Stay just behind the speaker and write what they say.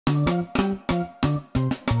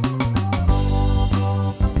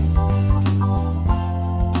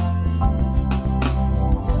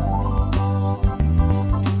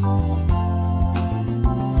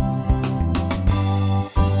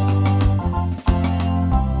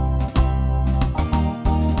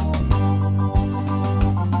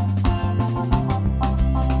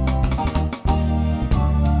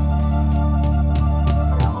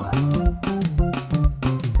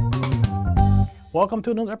Welcome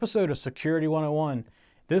to another episode of Security 101.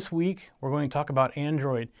 This week, we're going to talk about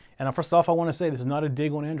Android. And first off, I want to say this is not a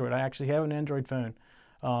dig on Android. I actually have an Android phone.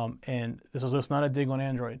 And this is just not a dig on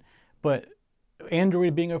Android. But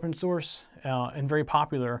Android being open source and very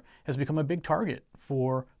popular has become a big target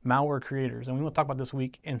for malware creators. And we want to talk about this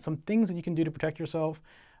week and some things that you can do to protect yourself,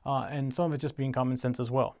 and some of it just being common sense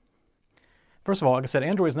as well. First of all, like I said,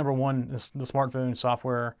 Android is number one in the smartphone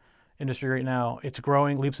software industry right now. It's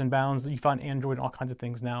growing leaps and bounds. You find Android in all kinds of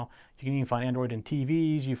things now. You can even find Android in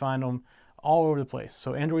TVs. You find them all over the place.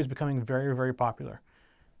 So Android is becoming very, very popular.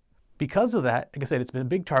 Because of that, like I said, it's been a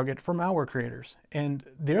big target for malware creators. And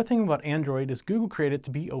the other thing about Android is Google created it to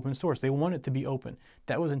be open source. They want it to be open.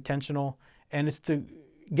 That was intentional, and it's to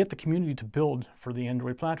get the community to build for the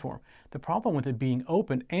Android platform. The problem with it being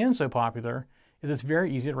open and so popular is it's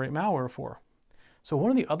very easy to write malware for. So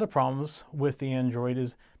one of the other problems with the Android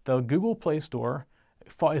is the Google Play Store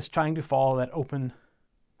is trying to follow that open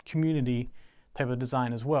community type of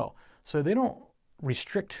design as well. So they don't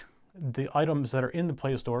restrict the items that are in the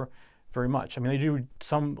Play Store very much. I mean, they do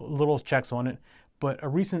some little checks on it, but a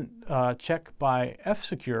recent check by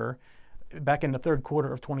F-Secure back in the third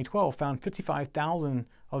quarter of 2012 found 55,000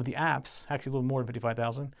 of the apps, actually a little more than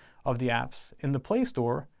 55,000 of the apps in the Play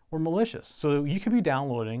Store were malicious. So you could be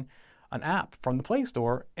downloading an app from the Play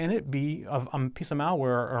Store and it be a piece of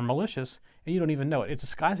malware or malicious, and you don't even know it. It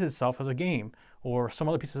disguises itself as a game or some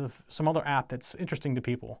other app that's interesting to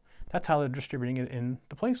people. That's how they're distributing it in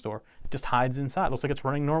the Play Store. It just hides inside. It looks like it's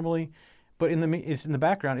running normally, but it's in the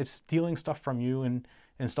background. It's stealing stuff from you and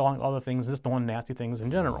installing other things, just doing nasty things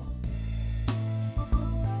in general.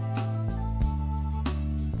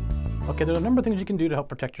 Okay, there are a number of things you can do to help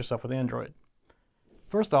protect yourself with Android.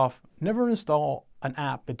 First off, never install an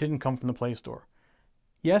app that didn't come from the Play Store.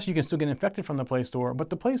 Yes, you can still get infected from the Play Store, but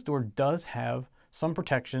the Play Store does have some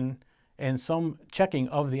protection and some checking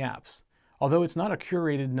of the apps. Although it's not a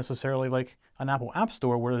curated necessarily like an Apple App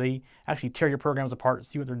Store where they actually tear your programs apart,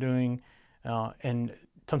 see what they're doing, and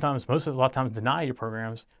sometimes, a lot of times deny your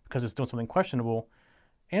programs because it's doing something questionable.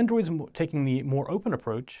 Android's taking the more open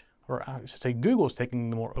approach, or I should say Google's taking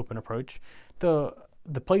the more open approach.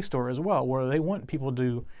 The Play Store as well, where they want people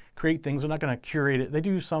to create things. They're not going to curate it. They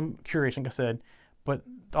do some curation, like I said, but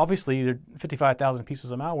obviously they're 55,000 pieces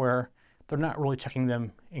of malware. They're not really checking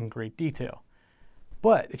them in great detail.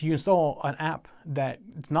 But if you install an app that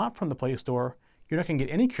it's not from the Play Store, you're not going to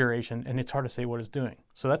get any curation, and it's hard to say what it's doing.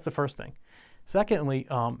 So that's the first thing. Secondly,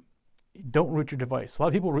 don't root your device. A lot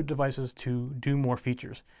of people root devices to do more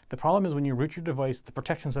features. The problem is when you root your device, the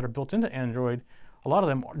protections that are built into Android, a lot of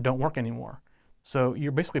them don't work anymore. So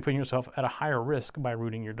you're basically putting yourself at a higher risk by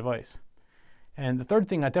rooting your device. And the third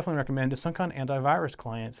thing I definitely recommend is some kind of antivirus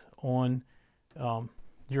client on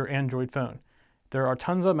your Android phone. There are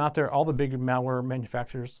tons of them out there. All the big malware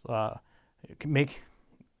manufacturers can make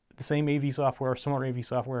the same AV software, similar AV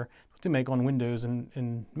software to make on Windows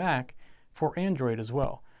and Mac for Android as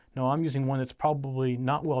well. Now I'm using one that's probably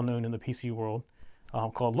not well known in the PC world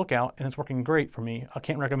called Lookout, and it's working great for me. I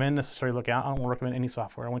can't recommend necessarily Lookout. I don't want to recommend any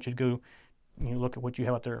software. I want you to go look at what you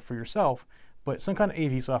have out there for yourself. But some kind of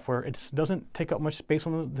AV software, it doesn't take up much space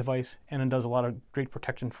on the device, and it does a lot of great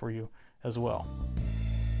protection for you as well.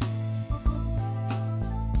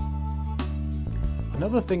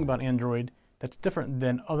 Another thing about Android that's different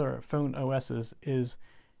than other phone OSs is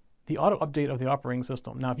the auto update of the operating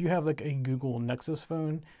system. Now, if you have like a Google Nexus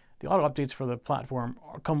phone, the auto updates for the platform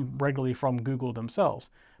come regularly from Google themselves.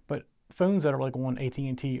 But phones that are like on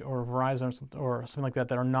AT&T or Verizon or something like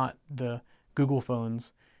that are not the Google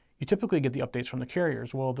phones, you typically get the updates from the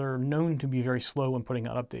carriers. Well, they're known to be very slow in putting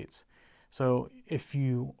out updates. So if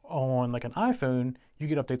you are on like an iPhone, you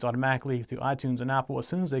get updates automatically through iTunes and Apple as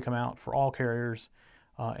soon as they come out for all carriers.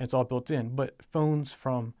 It's all built in. But phones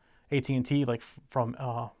from AT&T, like from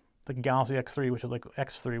like Galaxy X3, which is like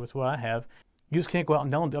X3, which is what I have, you just can't go out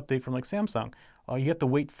and download the update from like Samsung. You have to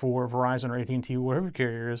wait for Verizon or AT&T, whatever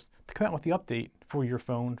carrier is, to come out with the update for your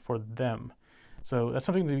phone for them. So that's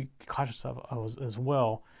something to be cautious of as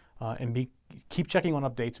well, and keep checking on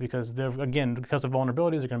updates because because of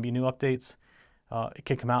vulnerabilities, there are going to be new updates. It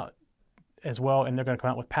can come out as well, and they're going to come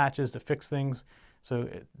out with patches to fix things. So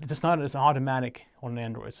it's not as automatic on an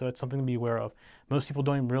Android. So it's something to be aware of. Most people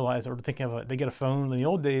don't even realize or think of it. They get a phone in the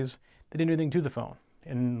old days, they didn't do anything to the phone,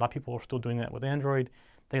 and a lot of people are still doing that with Android.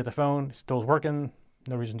 They get the phone, it still is working,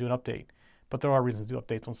 no reason to do an update. But there are reasons to do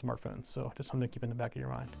updates on smartphones, so just something to keep in the back of your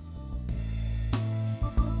mind.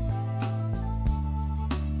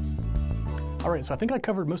 All right, so I think I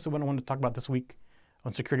covered most of what I wanted to talk about this week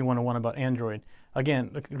on Security 101 about Android.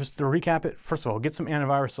 Again, just to recap it, first of all, get some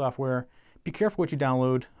antivirus software. be careful what you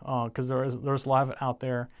download because there's a lot of it out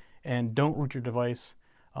there, and don't root your device.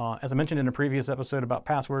 As I mentioned in a previous episode about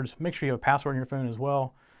passwords, make sure you have a password on your phone as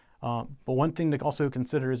well. But one thing to also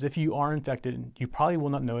consider is if you are infected, you probably will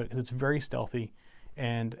not know it because it's very stealthy.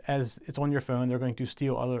 And as it's on your phone, they're going to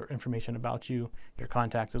steal other information about you, your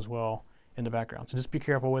contacts as well, in the background. So just be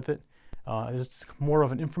careful with it. It's more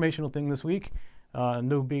of an informational thing this week.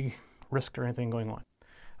 No big risk or anything going on.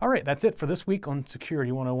 All right, that's it for this week on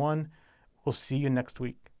Security 101. We'll see you next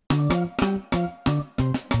week.